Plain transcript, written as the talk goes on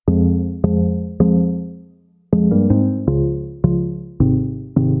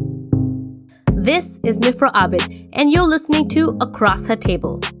This is Mifra Abid, and you're listening to Across Her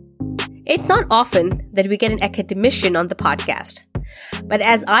Table. It's not often that we get an academician on the podcast, but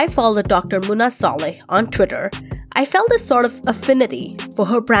as I followed Dr. Muna Saleh on Twitter, I felt a sort of affinity for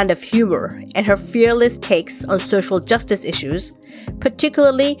her brand of humor and her fearless takes on social justice issues,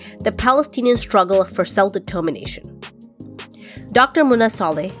 particularly the Palestinian struggle for self-determination. Dr. Muna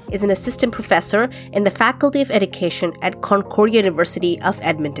Saleh is an assistant professor in the Faculty of Education at Concordia University of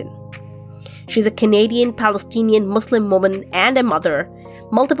Edmonton. She's a Canadian Palestinian Muslim woman and a mother,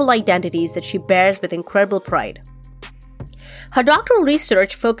 multiple identities that she bears with incredible pride. Her doctoral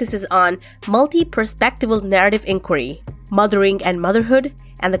research focuses on multi-perspectival narrative inquiry, mothering and motherhood,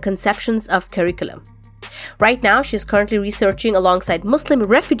 and the conceptions of curriculum. Right now, she's currently researching alongside Muslim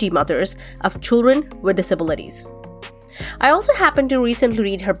refugee mothers of children with disabilities. I also happened to recently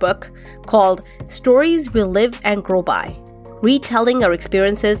read her book called Stories We Live and Grow By, Retelling Our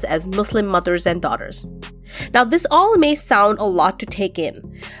Experiences as Muslim Mothers and Daughters. Now, this all may sound a lot to take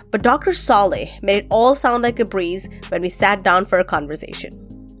in, but Dr. Saleh made it all sound like a breeze when we sat down for a conversation.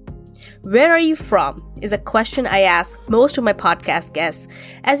 Where are you from is a question I ask most of my podcast guests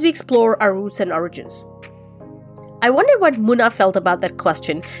as we explore our roots and origins. I wondered what Muna felt about that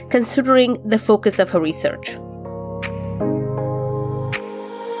question, considering the focus of her research.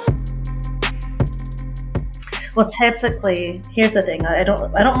 Well, typically, here's the thing. I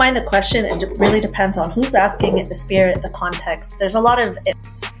don't mind the question. It really depends on who's asking it, the spirit, the context. There's a lot of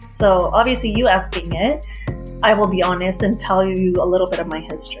ifs. So obviously, you asking it, I will be honest and tell you a little bit of my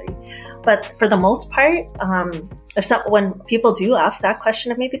history. But for the most part, when people do ask that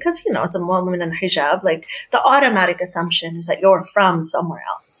question of me, because as a woman in hijab, like the automatic assumption is that you're from somewhere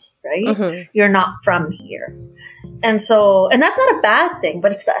else, right? Mm-hmm. You're not from here, and that's not a bad thing,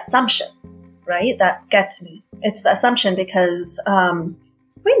 but it's the assumption, right? That gets me. It's the assumption because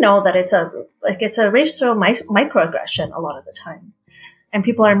we know that it's a racial microaggression a lot of the time, and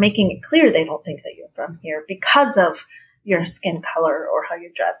people are making it clear they don't think that you're from here because of your skin color or how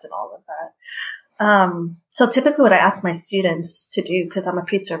you're dressed and all of that. So typically, what I ask my students to do, because I'm a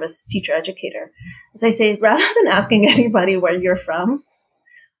pre-service teacher educator, is I say rather than asking anybody where you're from,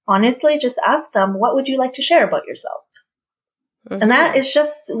 honestly, just ask them, what would you like to share about yourself? Mm-hmm. And that is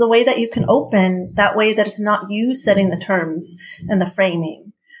just the way that you can open, that way that it's not you setting the terms and the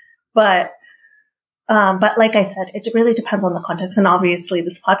framing. But like I said, it really depends on the context. And obviously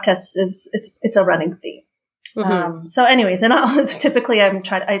this podcast it's a running theme. Mm-hmm. So anyways, and typically I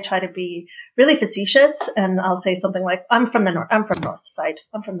try to be really facetious, and I'll say something like, I'm from the north side.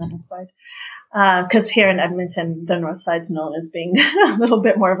 Cause here in Edmonton, the north side's known as being a little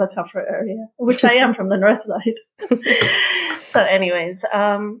bit more of a tougher area, which I am from the north side. So anyways,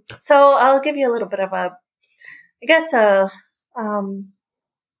 so I'll give you a little bit of a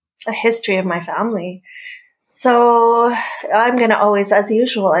history of my family. So I'm going to always, as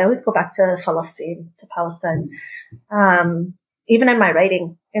usual, I always go back to Palestine. Even in my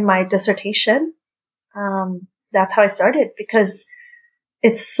writing, in my dissertation, that's how I started, because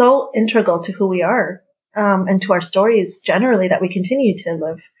it's so integral to who we are, and to our stories generally that we continue to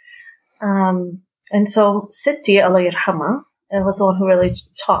live. And so Sitti, Allah Yarhama, was the one who really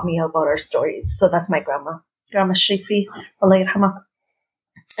taught me about our stories. So that's my Grandma Shrifi, Allah Yarhama.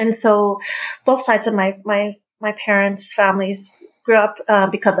 And so both sides of my parents' families grew up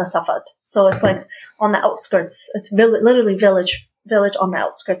because of Safad. So it's like on the outskirts. It's literally village on the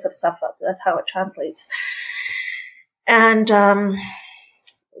outskirts of Safad. That's how it translates. And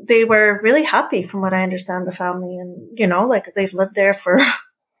they were really happy, from what I understand, the family. And, they've lived there for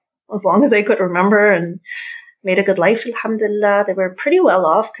as long as they could remember and made a good life, alhamdulillah. They were pretty well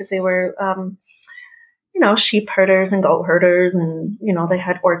off because they were sheep herders and goat herders, and, they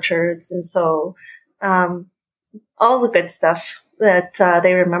had orchards. And so, all the good stuff that,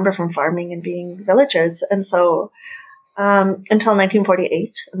 they remember from farming and being villagers. And so, until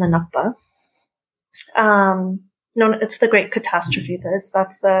 1948 in the Nakba, it's the Great Catastrophe.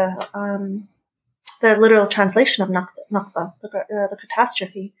 That's the literal translation of Nakba, the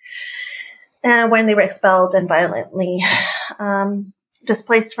catastrophe. And when they were expelled and violently,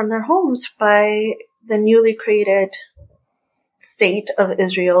 displaced from their homes by the newly created state of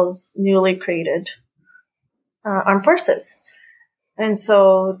Israel's newly created armed forces. And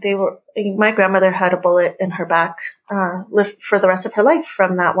so my grandmother had a bullet in her back, lived for the rest of her life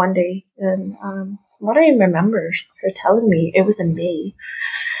from that one day. And what I remember her telling me, it was in May.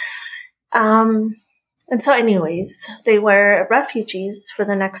 And so anyways, they were refugees for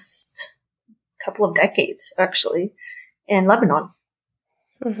the next couple of decades, actually, in Lebanon.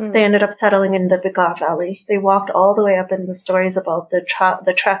 They ended up settling in the Bekaa Valley. They walked all the way up in the stories about the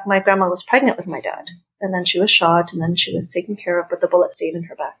trek. My grandma was pregnant with my dad, and then she was shot, and then she was taken care of, but the bullet stayed in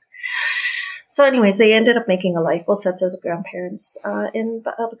her back. So anyways, they ended up making a life, both sets of the grandparents, in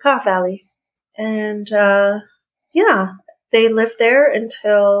Bekaa Valley. And, they lived there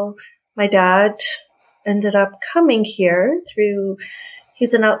until my dad ended up coming here through, he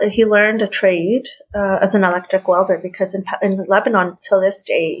learned a trade, as an electric welder, because in Lebanon till this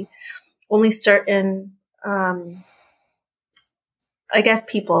day, only certain,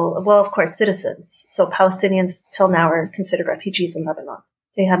 people, well, of course, citizens. So Palestinians till now are considered refugees in Lebanon.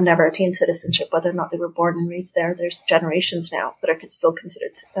 They have never attained citizenship, whether or not they were born and raised there. There's generations now that are still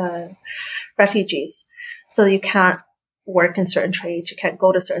considered refugees. So you can't work in certain trades. You can't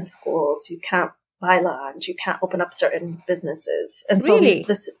go to certain schools. You can't buy land. You can't open up certain businesses. And so really?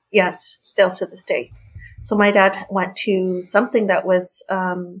 Yes, still to this day. So my dad went to something that was,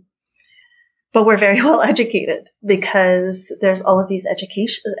 but we're very well educated because there's all of these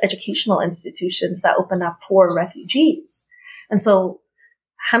educational institutions that open up for refugees. And so,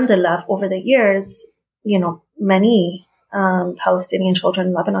 alhamdulillah, over the years, many Palestinian children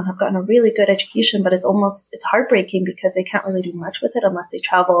in Lebanon have gotten a really good education, but it's heartbreaking because they can't really do much with it unless they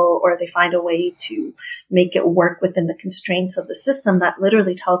travel or they find a way to make it work within the constraints of the system that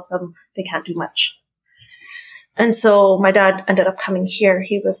literally tells them they can't do much. And so my dad ended up coming here.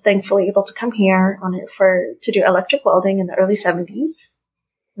 He was thankfully able to come here to do electric welding in the early 70s.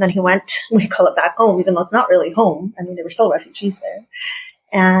 And then he went, we call it back home, even though it's not really home. I mean, they were still refugees there.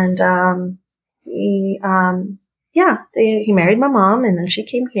 And he married my mom, and then she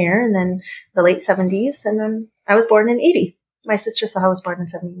came here, and then the late 70s, and then I was born in 80. My sister Saha was born in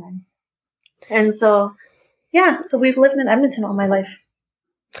 79. And so we've lived in Edmonton all my life.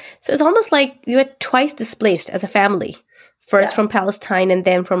 So it's almost like you were twice displaced as a family, first from Palestine and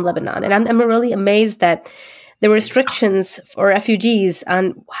then from Lebanon. And I'm really amazed that the restrictions for refugees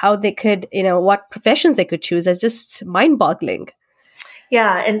and how they could, what professions they could choose is just mind-boggling.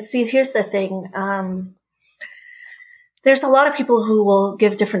 Yeah, and see, here's the thing. There's a lot of people who will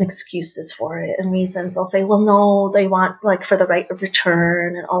give different excuses for it and reasons. They'll say, well, no, they want for the right of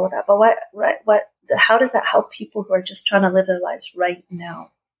return and all of that. But how does that help people who are just trying to live their lives right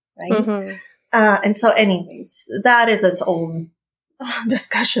now? Right. Mm-hmm. And so anyways, that is its own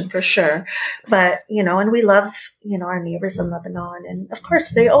discussion for sure. But, and we love, our neighbors in Lebanon. And of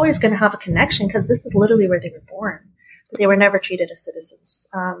course, they're always going to have a connection because this is literally where they were born. They were never treated as citizens,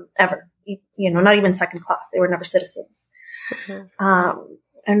 ever. Not even second class. They were never citizens. Mm-hmm.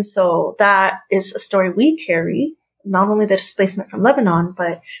 And so that is a story we carry, not only the displacement from Lebanon,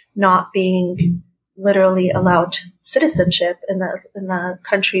 but not being literally allowed citizenship in the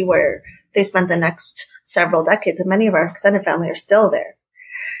country where they spent the next several decades. And many of our extended family are still there,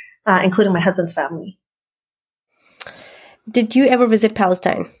 including my husband's family. Did you ever visit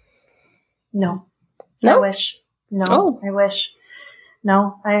Palestine? No. No? I wish. No, I wish.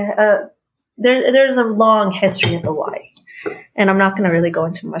 No, there's a long history of the why, and I'm not going to really go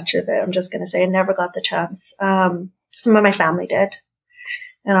into much of it. I'm just going to say I never got the chance. Some of my family did,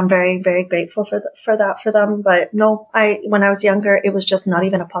 and I'm very, very grateful for that for them. But no, when I was younger, it was just not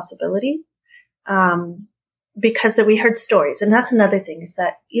even a possibility, because we heard stories, and that's another thing is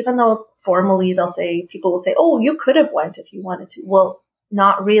that even though formally people will say, oh, you could have went if you wanted to. Well,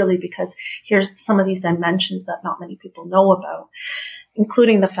 not really, because here's some of these dimensions that not many people know about,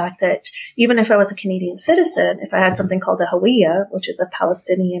 including the fact that even if I was a Canadian citizen, if I had something called a Hawiyya, which is a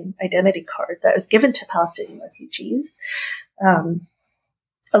Palestinian identity card that was given to Palestinian refugees, a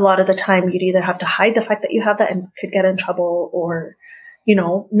lot of the time you'd either have to hide the fact that you have that and could get in trouble, or,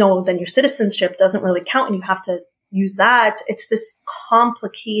 no, then your citizenship doesn't really count and you have to use that. It's this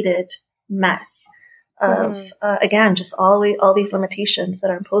complicated mess of, again, just all these limitations that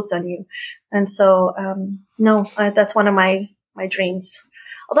are imposed on you. And so, no, that's one of my dreams.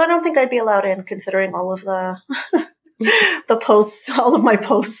 Although I don't think I'd be allowed in, considering all of the, all of my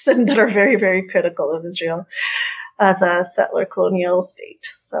posts and that are very, very critical of Israel as a settler colonial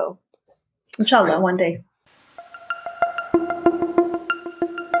state. So, inshallah, one day.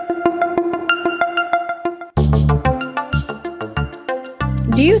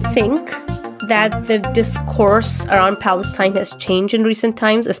 Do you think that the discourse around Palestine has changed in recent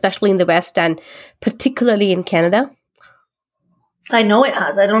times, especially in the West and particularly in Canada? I know it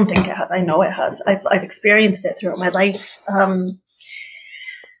has. I don't think it has. I know it has. I've experienced it throughout my life. And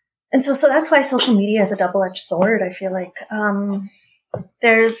so that's why social media is a double-edged sword. I feel like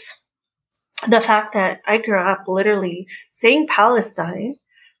there's the fact that I grew up literally saying Palestine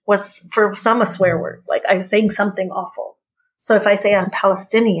was for some a swear word. Like I was saying something awful. So if I say I'm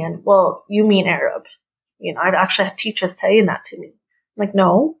Palestinian, well, you mean Arab. You know, I've actually had teachers saying that to me. I'm like,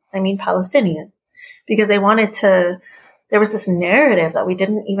 no, I mean Palestinian. Because they wanted to, there was this narrative that we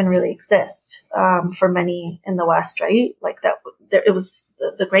didn't even really exist for many in the West, right? Like that, it was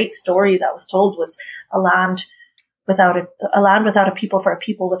the great story that was told was a land without a people for a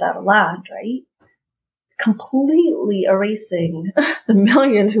people without a land, right? Completely erasing the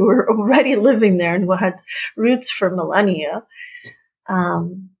millions who were already living there and who had roots for millennia.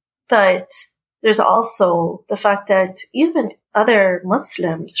 But there's also the fact that even other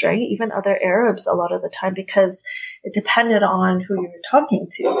Muslims, right? Even other Arabs a lot of the time, because it depended on who you were talking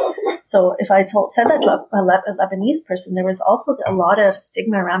to. So if I said that to a Lebanese person, there was also a lot of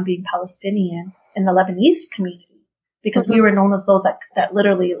stigma around being Palestinian in the Lebanese community, because we were known as those that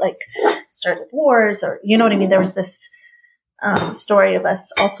literally like started wars, or, you know what I mean? There was this story of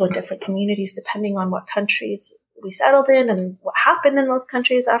us also in different communities, depending on what countries we settled in and what happened in those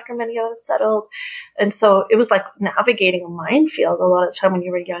countries after many of us settled. And so it was like navigating a minefield a lot of the time when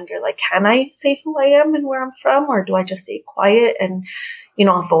you were younger. Like, can I say who I am and where I'm from, or do I just stay quiet and, you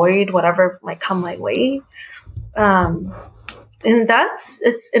know, avoid whatever might come my way? And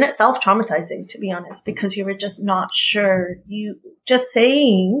it's in itself traumatizing, to be honest, because you were just not sure. You just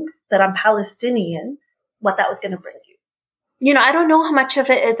saying that I'm Palestinian, what that was going to bring you. You know, I don't know how much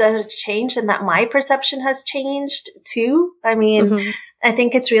of it has changed, and that my perception has changed too. I mean, I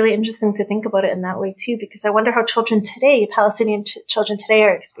think it's really interesting to think about it in that way too, because I wonder how children today, Palestinian children today,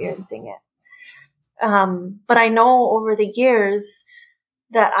 are experiencing it. But I know over the years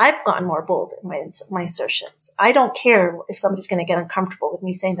that I've gotten more bold in my assertions. I don't care if somebody's going to get uncomfortable with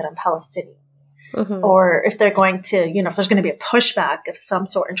me saying that I'm Palestinian. Or if they're going to, you know, if there's going to be a pushback of some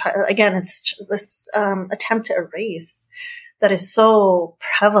sort. And again, it's this attempt to erase that is so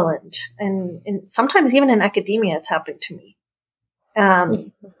prevalent. And sometimes even in academia, it's happened to me.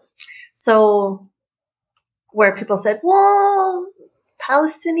 So where people said, well,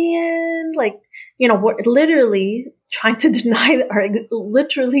 Palestinian, like, you know, we're literally trying to deny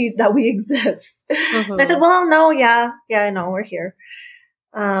literally that we exist. And I said, well, no, yeah, I know we're here.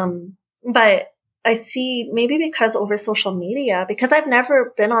 But I see, maybe because over social media, because I've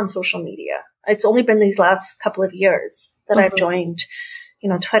never been on social media. It's only been these last couple of years that I've joined, you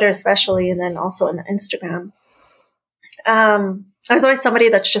know, Twitter especially, and then also on Instagram. I was always somebody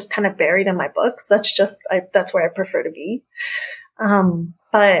that's just kind of buried in my books. That's where I prefer to be.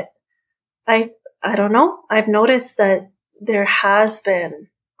 But I don't know. I've noticed that there has been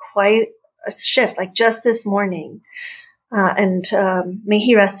quite a shift, like just this morning. And may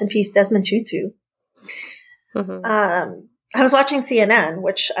he rest in peace, Desmond Tutu. I was watching CNN,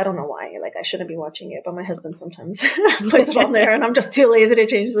 which I don't know why. Like, I shouldn't be watching it, but my husband sometimes puts it on there, and I'm just too lazy to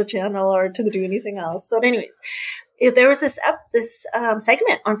change the channel or to do anything else. So, anyways, there was this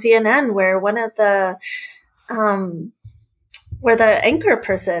segment on CNN where one of the where the anchor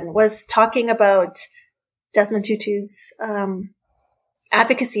person was talking about Desmond Tutu's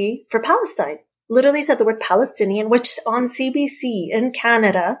advocacy for Palestine. Literally said the word Palestinian, which on CBC in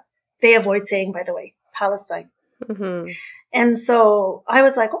Canada, they avoid saying, by the way, Palestine. And so I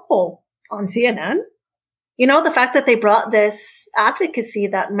was like, oh, on CNN? You know, the fact that they brought this advocacy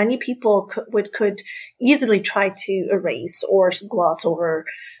that many people could easily try to erase or gloss over,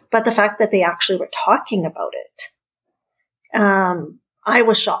 but the fact that they actually were talking about it, I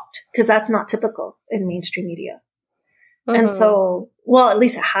was shocked, because that's not typical in mainstream media. And so, well, at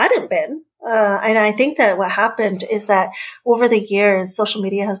least it hadn't been. And I think that what happened is that over the years, social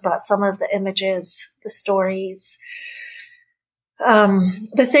media has brought some of the images, the stories,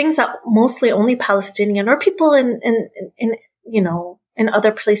 the things that mostly only Palestinian or people in, you know, in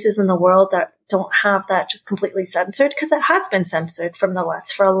other places in the world that don't have that just completely censored, because it has been censored from the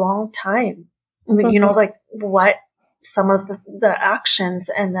West for a long time. You know, like what some of the actions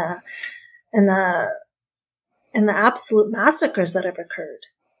and the absolute massacres that have occurred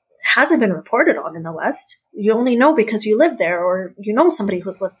hasn't been reported on in the West. You only know because you live there, or you know somebody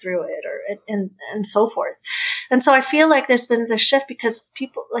who's lived through it, and so forth. And so I feel like there's been this shift, because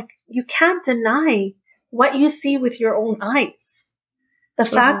people, like, you can't deny what you see with your own eyes. The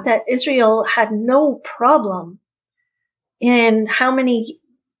fact that Israel had no problem in how many,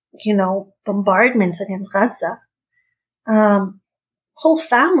 you know, bombardments against Gaza, whole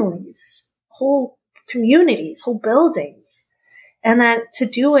families, whole communities, whole buildings. And then to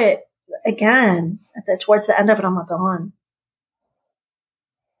do it again towards the end of Ramadan,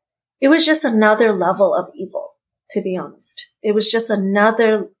 it was just another level of evil, to be honest. It was just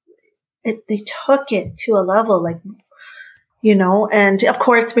they took it to a level like, you know, and of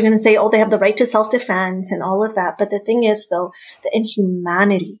course we're going to say, oh, they have the right to self-defense and all of that. But the thing is, though, the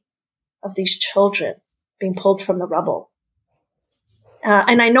inhumanity of these children being pulled from the rubble.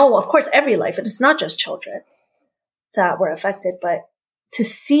 And I know, of course, every life, and it's not just children that were affected, but to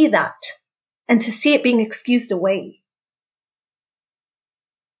see that and to see it being excused away,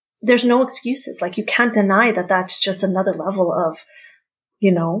 there's no excuses. Like, you can't deny that that's just another level of,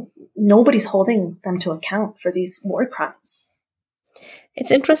 you know, nobody's holding them to account for these war crimes.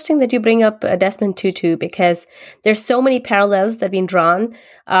 It's interesting that you bring up Desmond Tutu, because there's so many parallels that have been drawn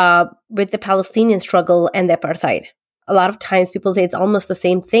with the Palestinian struggle and the apartheid. A lot of times people say it's almost the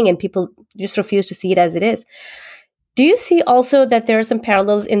same thing, and people just refuse to see it as it is. Do you see also that there are some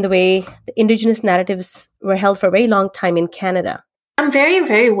parallels in the way the Indigenous narratives were held for a very long time in Canada? I'm very,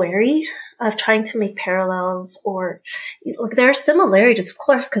 very wary of trying to make parallels, or look, there are similarities, of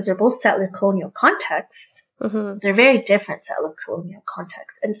course, because they're both settler colonial contexts. Mm-hmm. They're very different settler colonial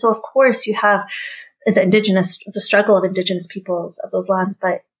contexts. And so, of course, you have the struggle of Indigenous peoples of those lands,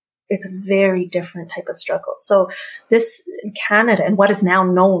 but it's a very different type of struggle. So this in Canada, and what is now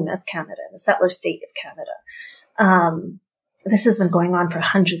known as Canada, the settler state of Canada, this has been going on for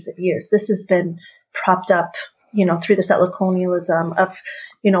hundreds of years. This has been propped up, you know, through the settler colonialism of,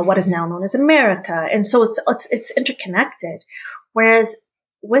 you know, what is now known as America. And so it's interconnected. Whereas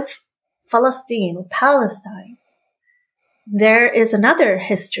with Palestine, with Palestine, there is another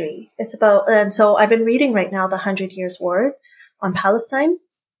history. It's about, and so I've been reading right now, The 100 Years' War on Palestine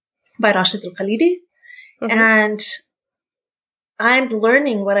by Rashid Al-Khalidi. Mm-hmm. And I'm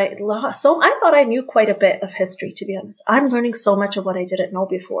learning what I lost. So I thought I knew quite a bit of history, to be honest. I'm learning so much of what I didn't know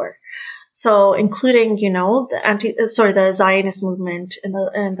before. So including, you know, the Zionist movement in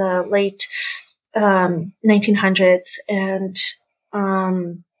the late 1900s, and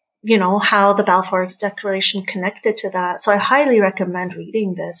you know, how the Balfour Declaration connected to that. So I highly recommend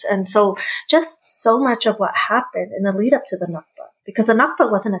reading this. And so just so much of what happened in the lead up to the Nakba, because the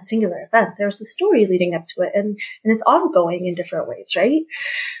Nakba wasn't a singular event. There was a story leading up to it, and it's ongoing in different ways, right?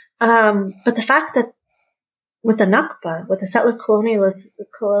 But the fact that with the Nakba, with the settler colonial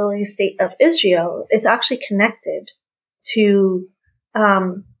state of Israel, it's actually connected to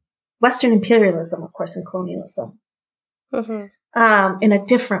Western imperialism, of course, and colonialism. Mm-hmm. In a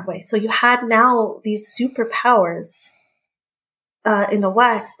different way. So you had now these superpowers in the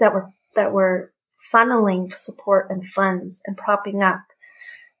West that were funneling support and funds and propping up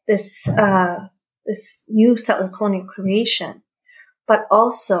this new settler colonial creation. But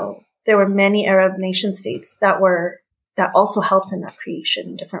also there were many Arab nation states that also helped in that creation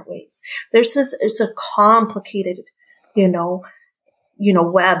in different ways. It's a complicated, you know,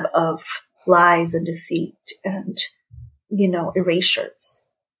 web of lies and deceit and, you know, erasures.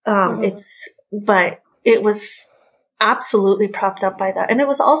 But it was absolutely propped up by that. And it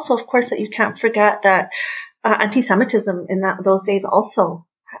was also, of course, that you can't forget that anti-Semitism in those days also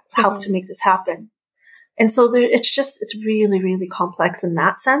helped to make this happen. And so it's really, really complex in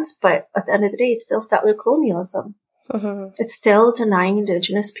that sense. But at the end of the day, it's still settler colonialism. It's still denying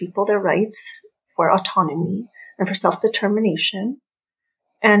Indigenous people their rights for autonomy and for self-determination,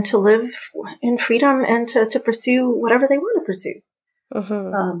 and to live in freedom and to pursue whatever they want to pursue.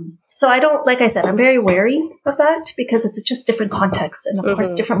 So like I said, I'm very wary of that, because it's just different contexts and, of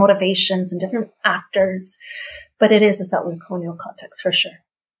course, different motivations and different actors. But it is a settler colonial context for sure.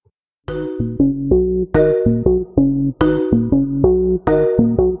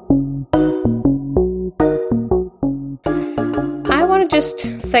 I want to just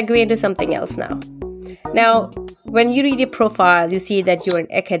segue into something else now. Now, when you read your profile, you see that you're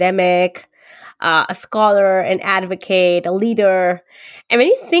an academic, a scholar, an advocate, a leader. And when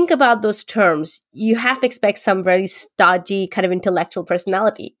you think about those terms, you have to expect some very stodgy kind of intellectual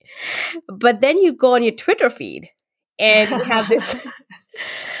personality. But then you go on your Twitter feed and you have this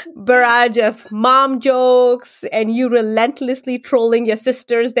barrage of mom jokes, and you relentlessly trolling your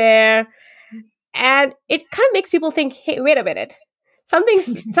sisters there. And it kind of makes people think, hey, wait a minute. Something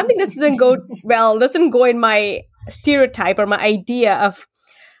doesn't go in my stereotype or my idea of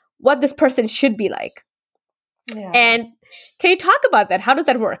what this person should be like. Yeah. And can you talk about that? How does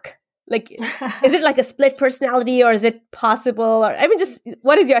that work? Like, is it like a split personality, or is it possible? Or just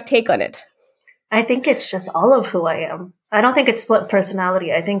what is your take on it? I think it's just all of who I am. I don't think it's split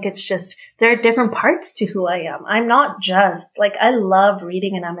personality. I think it's just there are different parts to who I am. I'm not just I love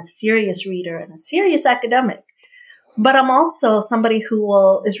reading, and I'm a serious reader and a serious academic. But I'm also somebody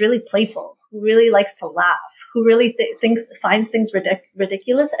who is really playful, who really likes to laugh, who really finds things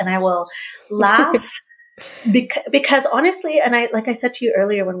ridiculous, and I will laugh because honestly, and like I said to you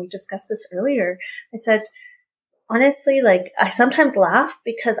earlier when we discussed this earlier, I said, honestly, like, I sometimes laugh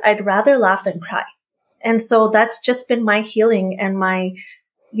because I'd rather laugh than cry. And so that's just been my healing and my,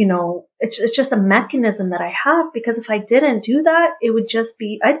 it's just a mechanism that I have, because if I didn't do that, it would just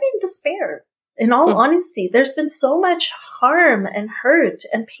be, I'd be in despair. In all honesty, there's been so much harm and hurt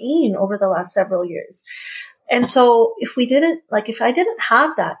and pain over the last several years. And so if I didn't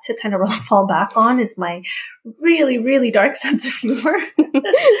have that to kind of really fall back on, is my really, really dark sense of humor,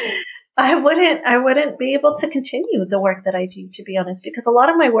 I wouldn't be able to continue the work that I do, to be honest, because a lot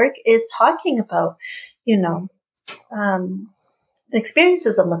of my work is talking about, the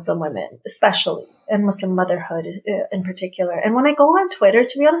experiences of Muslim women, especially, and Muslim motherhood in particular. And when I go on Twitter,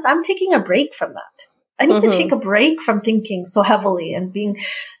 to be honest, I'm taking a break from that. I need to take a break from thinking so heavily and being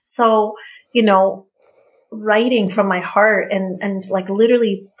so, writing from my heart and like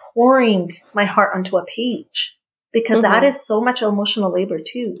literally pouring my heart onto a page, because that is so much emotional labor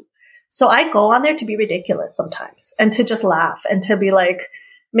too. So I go on there to be ridiculous sometimes and to just laugh and to be like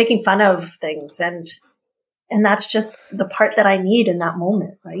making fun of things. And that's just the part that I need in that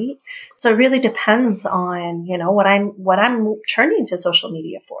moment, right? So it really depends on, what I'm turning to social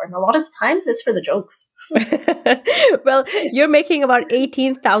media for. And a lot of times it's for the jokes. Well, you're making about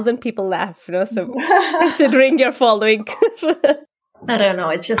 18,000 people laugh, so considering your following. I don't know.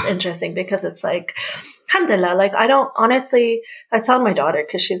 It's just interesting because it's like, alhamdulillah, like I tell my daughter,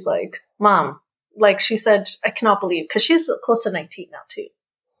 because she's like, Mom, like she said, I cannot believe, because she's close to 19 now too.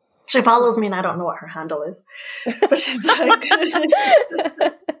 She follows me and I don't know what her handle is, but she's like,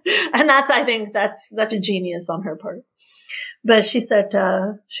 and I think that's a genius on her part. But she said,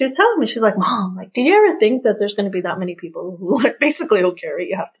 she was telling me, she's like, Mom, like, do you ever think that there's going to be that many people who basically don't care what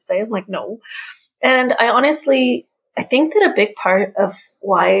you have to say? I'm like, no. And I think that a big part of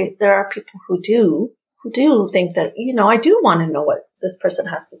why there are people who do think that, I do want to know what this person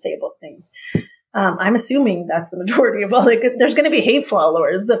has to say about things. I'm assuming that's the majority of all, like, there's going to be hate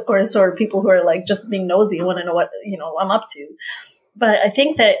followers, of course, or people who are like just being nosy and want to know what, I'm up to. But I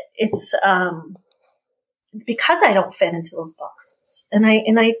think that it's, because I don't fit into those boxes. And I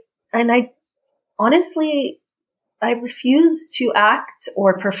honestly, I refuse to act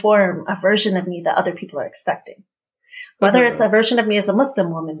or perform a version of me that other people are expecting. Whether it's a version of me as a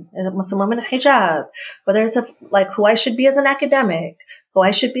Muslim woman in hijab, whether it's who I should be as an academic, who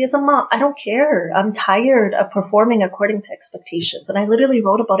I should be as a mom, I don't care. I'm tired of performing according to expectations. And I literally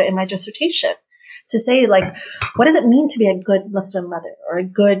wrote about it in my dissertation to say, like, what does it mean to be a good Muslim mother or a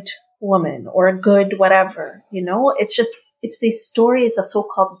good woman or a good whatever? It's these stories of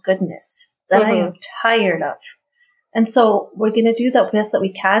so-called goodness that I am tired of. And so we're going to do the best that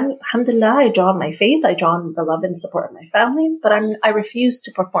we can. Alhamdulillah, I draw on my faith. I draw on the love and support of my families, but I refuse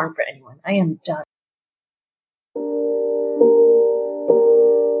to perform for anyone. I am done.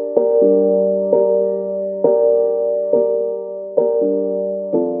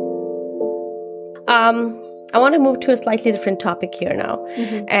 I want to move to a slightly different topic here now.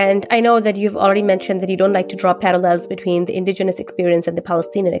 And I know that you've already mentioned that you don't like to draw parallels between the indigenous experience and the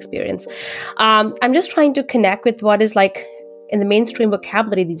Palestinian experience. I'm just trying to connect with what is like in the mainstream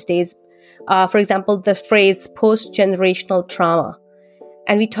vocabulary these days. For example, the phrase post-generational trauma.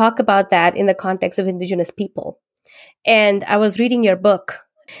 And we talk about that in the context of indigenous people. And I was reading your book,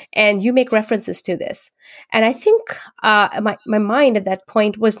 and you make references to this. And I think my mind at that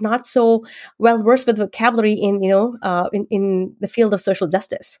point was not so well versed with vocabulary in the field of social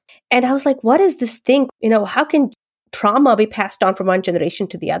justice. And I was like, what is this thing? How can trauma be passed on from one generation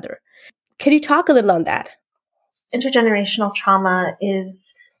to the other? Can you talk a little on that? Intergenerational trauma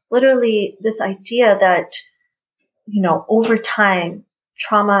is literally this idea that, over time,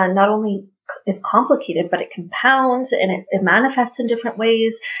 trauma not only is complicated, but it compounds and it manifests in different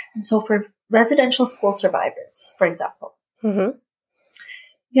ways. And so for residential school survivors, for example, the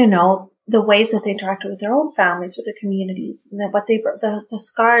ways that they interacted with their own families, with their communities, and the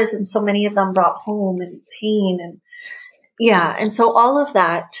scars, and so many of them brought home, and pain, and so all of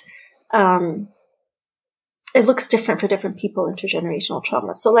that, it looks different for different people, intergenerational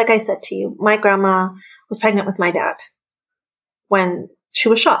trauma. So like I said to you, my grandma was pregnant with my dad when she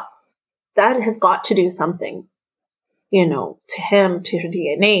was shot. That has got to do something, to him, to her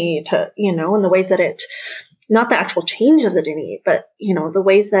DNA, to, in the ways that not the actual change of the DNA, but, the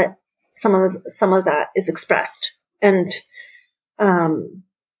ways that some of that is expressed. And I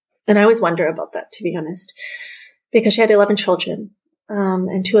always wonder about that, to be honest, because she had 11 children,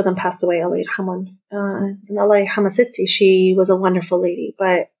 and 2 of them passed away. Allah yarhamhan. And Allah yarhamha, she was a wonderful lady,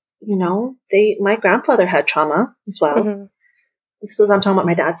 but, my grandfather had trauma as well. This was, I'm talking about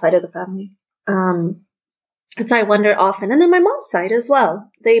my dad's side of the family. And so I wonder often, and then my mom's side as well.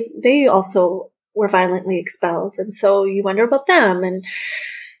 They also were violently expelled. And so you wonder about them. And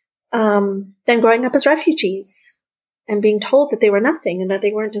then growing up as refugees and being told that they were nothing and that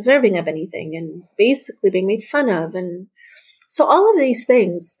they weren't deserving of anything and basically being made fun of. And so all of these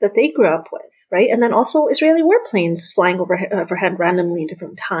things that they grew up with, right? And then also Israeli warplanes flying overhead randomly in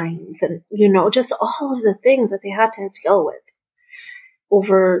different times. And, just all of the things that they had to deal with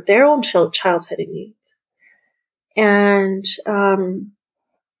over their own childhood and youth. And,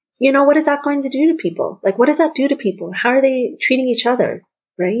 what is that going to do to people? Like, what does that do to people? How are they treating each other?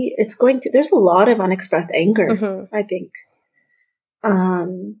 Right? There's a lot of unexpressed anger, I think,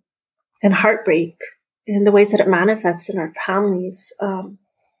 and heartbreak in the ways that it manifests in our families. I've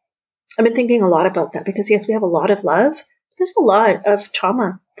been thinking a lot about that because, yes, we have a lot of love. But there's a lot of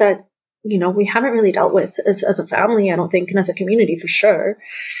trauma that, we haven't really dealt with as a family, I don't think, and as a community for sure.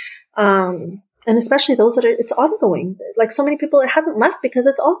 And especially those that it's ongoing. Like so many people, it hasn't left because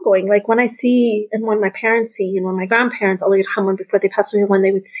it's ongoing. Like when I see, and when my parents see, and when my grandparents, all before they passed away, when they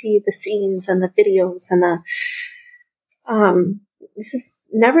would see the scenes and the videos and this is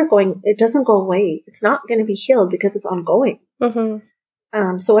never going, it doesn't go away. It's not going to be healed because it's ongoing.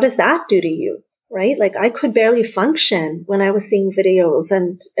 So what does that do to you? Right? Like I could barely function when I was seeing videos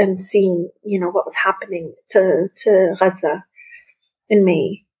and seeing, what was happening to Gaza in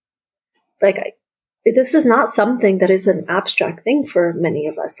May. Like this is not something that is an abstract thing for many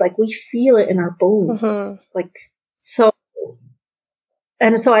of us. Like we feel it in our bones. So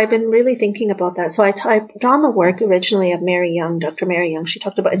I've been really thinking about that. So I've drawn the work originally of Mary Young, Dr. Mary Young. She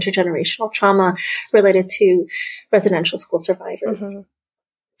talked about intergenerational trauma related to residential school survivors.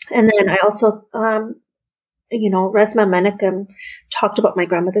 And then I also, Resmaa Menakem talked about My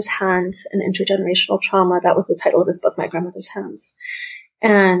Grandmother's Hands and intergenerational trauma. That was the title of his book, My Grandmother's Hands.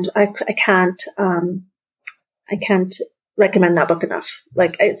 And I can't recommend that book enough.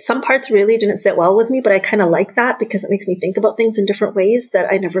 Like some parts really didn't sit well with me, but I kind of like that because it makes me think about things in different ways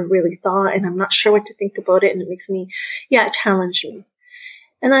that I never really thought. And I'm not sure what to think about it. And it makes me, it challenged me.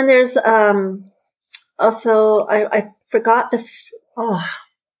 And then there's, also, I forgot the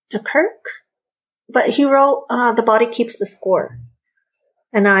Kirk, but he wrote, The Body Keeps the Score.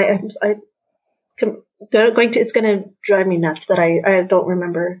 And it's going to drive me nuts that I don't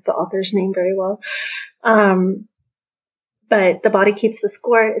remember the author's name very well. But The Body Keeps the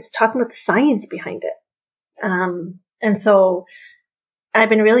Score is talking about the science behind it. And so I've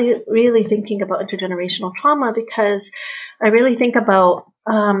been really, really thinking about intergenerational trauma because I really think about,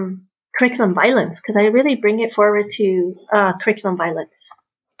 curriculum violence because I really bring it forward to, curriculum violence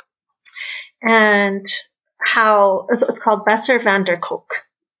and how it's called Bessel van der Kolk.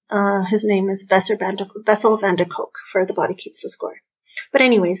 His name is Bessel van der Kolk for The Body Keeps the Score. But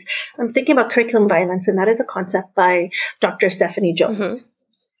anyways, I'm thinking about curriculum violence, and that is a concept by Dr. Stephanie Jones.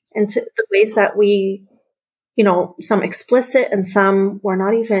 And the ways that we, some explicit and some we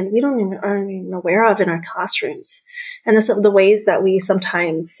aren't even aware of in our classrooms. And the ways that we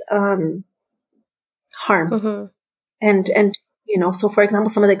sometimes harm. And so for example,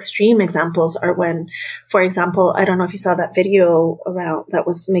 some of the extreme examples are when, for example, I don't know if you saw that video around that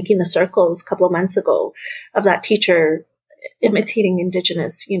was making the circles a couple of months ago of that teacher imitating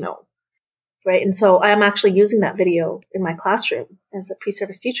Indigenous, right? And so I'm actually using that video in my classroom as a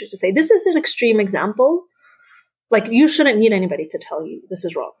pre-service teacher to say, this is an extreme example. Like you shouldn't need anybody to tell you this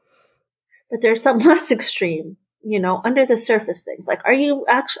is wrong. But there's some less extreme, under the surface things. Like, are you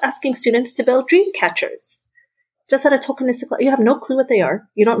asking students to build dream catchers? Just at a tokenistic level, you have no clue what they are.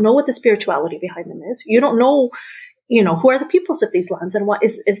 You don't know what the spirituality behind them is. You don't know, who are the peoples of these lands and what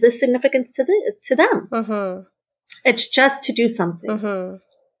is this significance to them. It's just to do something.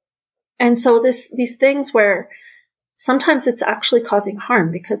 And so these things where sometimes it's actually causing harm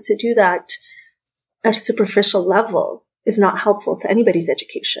because to do that at a superficial level is not helpful to anybody's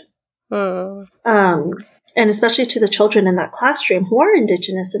education. And especially to the children in that classroom who are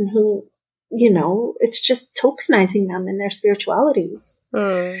Indigenous and who, it's just tokenizing them in their spiritualities.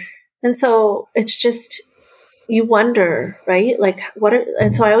 And so it's just, you wonder, right? Like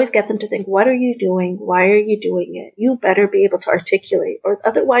and so I always get them to think, what are you doing? Why are you doing it? You better be able to articulate, or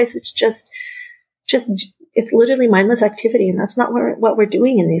otherwise it's just, it's literally mindless activity. And that's not what we're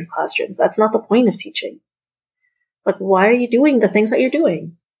doing in these classrooms. That's not the point of teaching. Like, why are you doing the things that you're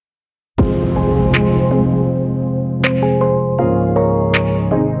doing?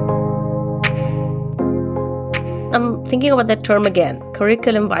 I'm thinking about that term again,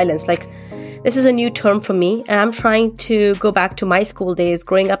 curriculum violence. Like, this is a new term for me, and I'm trying to go back to my school days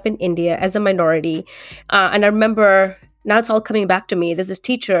growing up in India as a minority. And I remember, now it's all coming back to me. There's this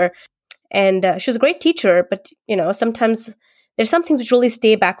teacher, and she was a great teacher, but, sometimes there's some things which really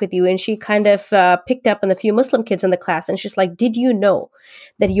stay back with you. And she kind of picked up on the few Muslim kids in the class. And she's like, did you know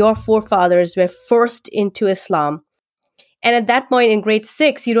that your forefathers were forced into Islam? And at that point in grade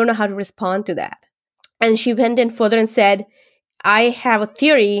 6, you don't know how to respond to that. And she went in further and said, I have a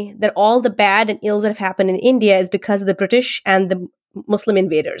theory that all the bad and ills that have happened in India is because of the British and the Muslim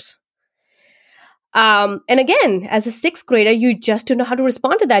invaders. And again, as a 6th grader, you just don't know how to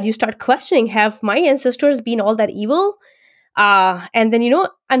respond to that. You start questioning, have my ancestors been all that evil? And then,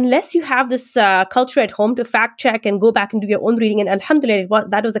 unless you have this culture at home to fact check and go back and do your own reading, and alhamdulillah,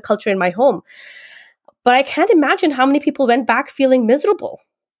 that was a culture in my home. But I can't imagine how many people went back feeling miserable.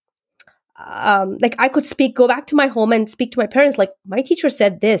 Like I could go back to my home and speak to my parents, like, my teacher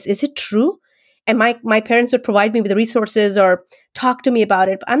said this, is it true? And my parents would provide me with the resources or talk to me about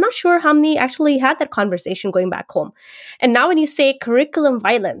it. But I'm not sure how many actually had that conversation going back home. And now when you say curriculum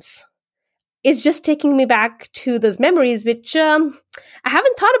violence, it's just taking me back to those memories, which I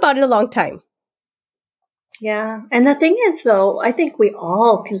haven't thought about in a long time. Yeah. And the thing is, though, I think we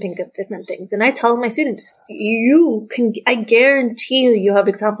all can think of different things. And I tell my students, I guarantee you have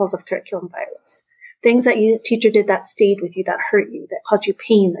examples of curriculum violence. Things that your teacher did that stayed with you, that hurt you, that caused you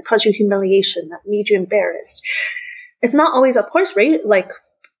pain, that caused you humiliation, that made you embarrassed. It's not always, of course, right? Like,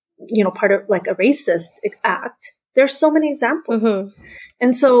 part of like a racist act. There's so many examples. Mm-hmm.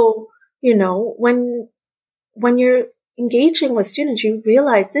 And so, when you're engaging with students, you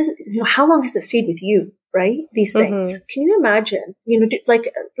realize this, how long has it stayed with you, right? These things. Mm-hmm. Can you imagine,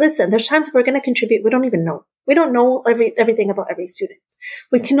 listen, there's times we're going to contribute. We don't even know. We don't know everything about every student.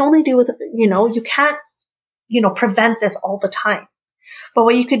 We can only do with, you can't, prevent this all the time. But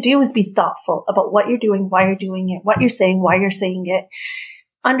what you could do is be thoughtful about what you're doing, why you're doing it, what you're saying, why you're saying it,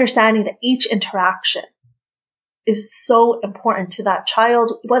 understanding that each interaction is so important to that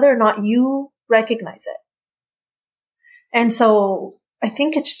child, whether or not you recognize it. And so I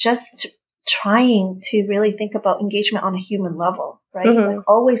think it's just trying to really think about engagement on a human level, right? Mm-hmm. Like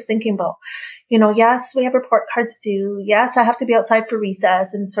always thinking about, yes, we have report cards due. Yes, I have to be outside for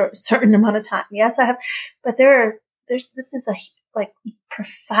recess in a certain amount of time. Yes, I have, but this is a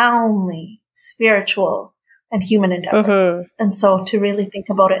profoundly spiritual and human endeavor. Mm-hmm. And so to really think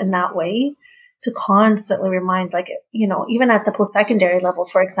about it in that way, to constantly remind, even at the post-secondary level,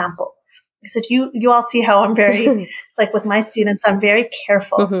 for example, I said, you all see how I'm very, with my students, I'm very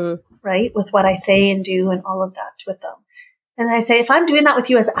careful, mm-hmm. right, with what I say and do and all of that with them. And I say, if I'm doing that with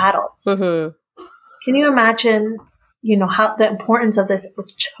you as adults, mm-hmm. can you imagine, how the importance of this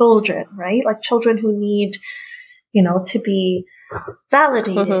with children, right? Like children who need, to be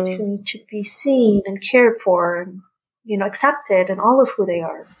validated, mm-hmm. who need to be seen and cared for and, accepted and all of who they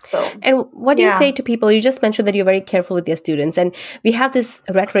are. So, and what do you say to people? You just mentioned that you're very careful with your students, and we have this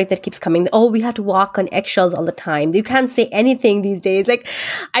rhetoric that keeps coming. Oh, we have to walk on eggshells all the time. You can't say anything these days. Like,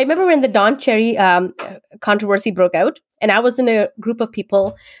 I remember when the Don Cherry controversy broke out, and I was in a group of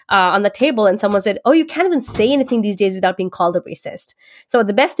people on the table, and someone said, "Oh, you can't even say anything these days without being called a racist. So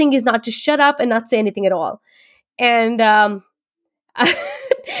the best thing is not to shut up and not say anything at all." And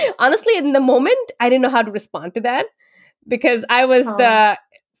honestly, in the moment, I didn't know how to respond to that, because I was the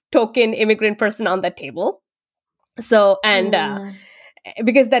token immigrant person on that table. So, and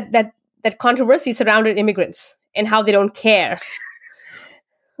because that controversy surrounded immigrants and how they don't care.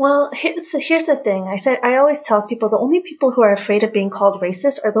 Well, here's the thing. I always tell people the only people who are afraid of being called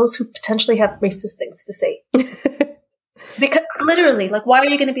racist are those who potentially have racist things to say. Because literally, why are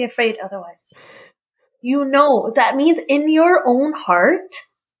you going to be afraid otherwise? That means in your own heart,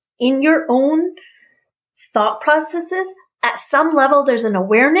 in your own thought processes, at some level, there's an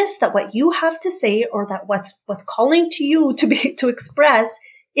awareness that what you have to say or that what's calling to you to express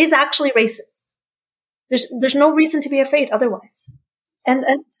is actually racist. There's no reason to be afraid otherwise. And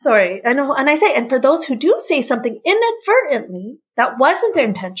sorry, I know, and I say, and for those who do say something inadvertently, that wasn't their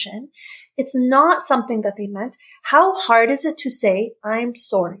intention. It's not something that they meant. How hard is it to say, I'm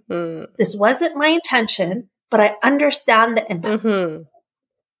sorry. This wasn't my intention, but I understand the impact. Mm-hmm.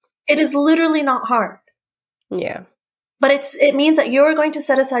 It is literally not hard. Yeah. But it means that you're going to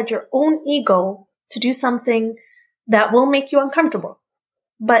set aside your own ego to do something that will make you uncomfortable.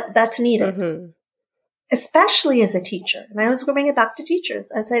 But that's needed. Mm-hmm. Especially as a teacher. And I was bringing it back to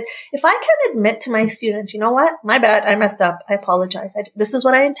teachers. I said, if I can admit to my students, you know what? My bad. I messed up. I apologize. This is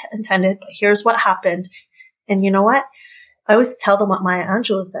what I intended, but here's what happened. And you know what? I always tell them what Maya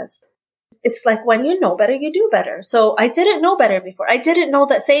Angelou says. It's like when you know better, you do better. So I didn't know better before. I didn't know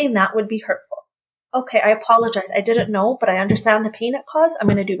that saying that would be hurtful. Okay, I apologize. I didn't know, but I understand the pain it caused. I'm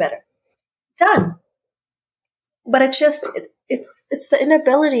going to do better. Done. But it's just, it's the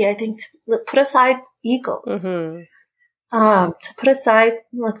inability, I think, to put aside egos. Mm-hmm. To put aside,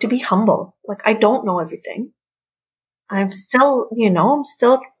 like, to be humble. Like, I don't know everything. I'm still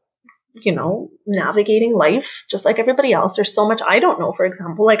navigating life just like everybody else. There's so much I don't know, for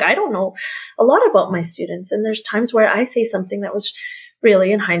example. Like, I don't know a lot about my students. And there's times where I say something that was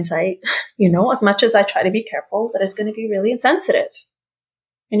really, in hindsight, as much as I try to be careful, that it's going to be really insensitive.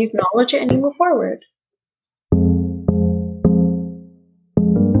 And you acknowledge it and you move forward.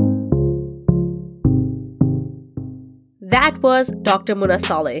 That was Dr. Muna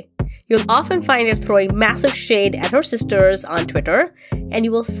Saleh. You'll often find her throwing massive shade at her sisters on Twitter, and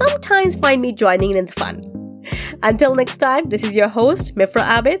you will sometimes find me joining in the fun. Until next time, this is your host, Mifra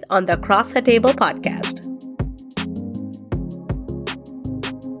Abid, on the Across Her Table podcast.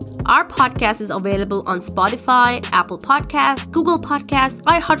 Our podcast is available on Spotify, Apple Podcasts, Google Podcasts,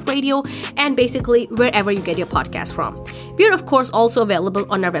 iHeartRadio, and basically wherever you get your podcast from. We are, of course, also available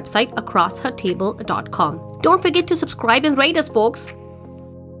on our website, acrosshertable.com. Don't forget to subscribe and rate us, folks.